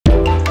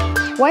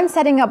When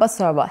setting up a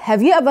server,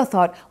 have you ever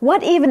thought,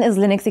 what even is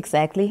Linux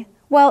exactly?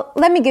 Well,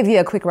 let me give you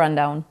a quick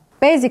rundown.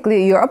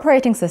 Basically, your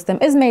operating system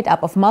is made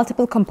up of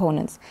multiple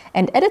components,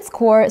 and at its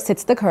core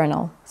sits the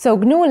kernel. So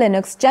GNU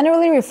Linux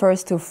generally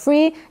refers to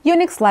free,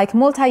 Unix-like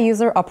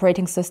multi-user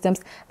operating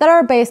systems that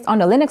are based on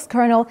the Linux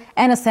kernel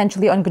and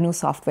essentially on GNU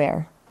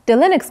software. The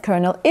Linux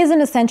kernel is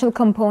an essential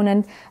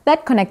component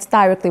that connects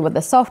directly with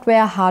the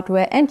software,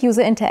 hardware, and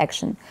user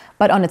interaction,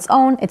 but on its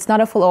own, it's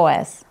not a full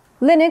OS.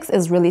 Linux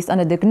is released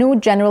under the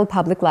GNU General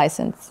Public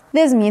License.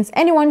 This means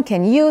anyone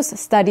can use,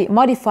 study,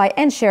 modify,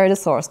 and share the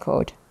source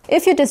code.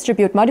 If you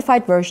distribute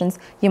modified versions,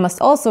 you must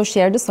also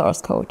share the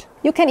source code.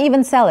 You can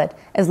even sell it,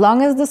 as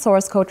long as the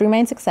source code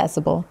remains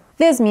accessible.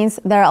 This means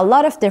there are a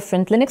lot of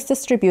different Linux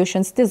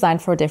distributions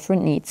designed for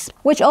different needs,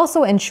 which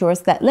also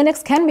ensures that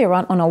Linux can be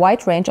run on a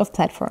wide range of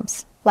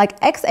platforms, like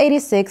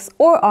x86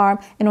 or ARM,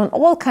 and on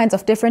all kinds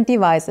of different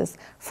devices,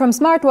 from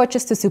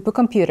smartwatches to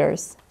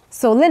supercomputers.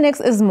 So Linux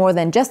is more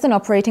than just an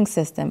operating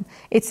system.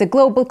 It's a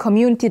global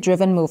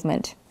community-driven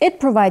movement.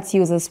 It provides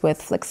users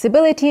with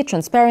flexibility,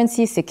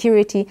 transparency,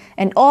 security,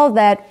 and all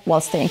that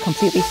while staying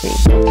completely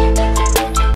free.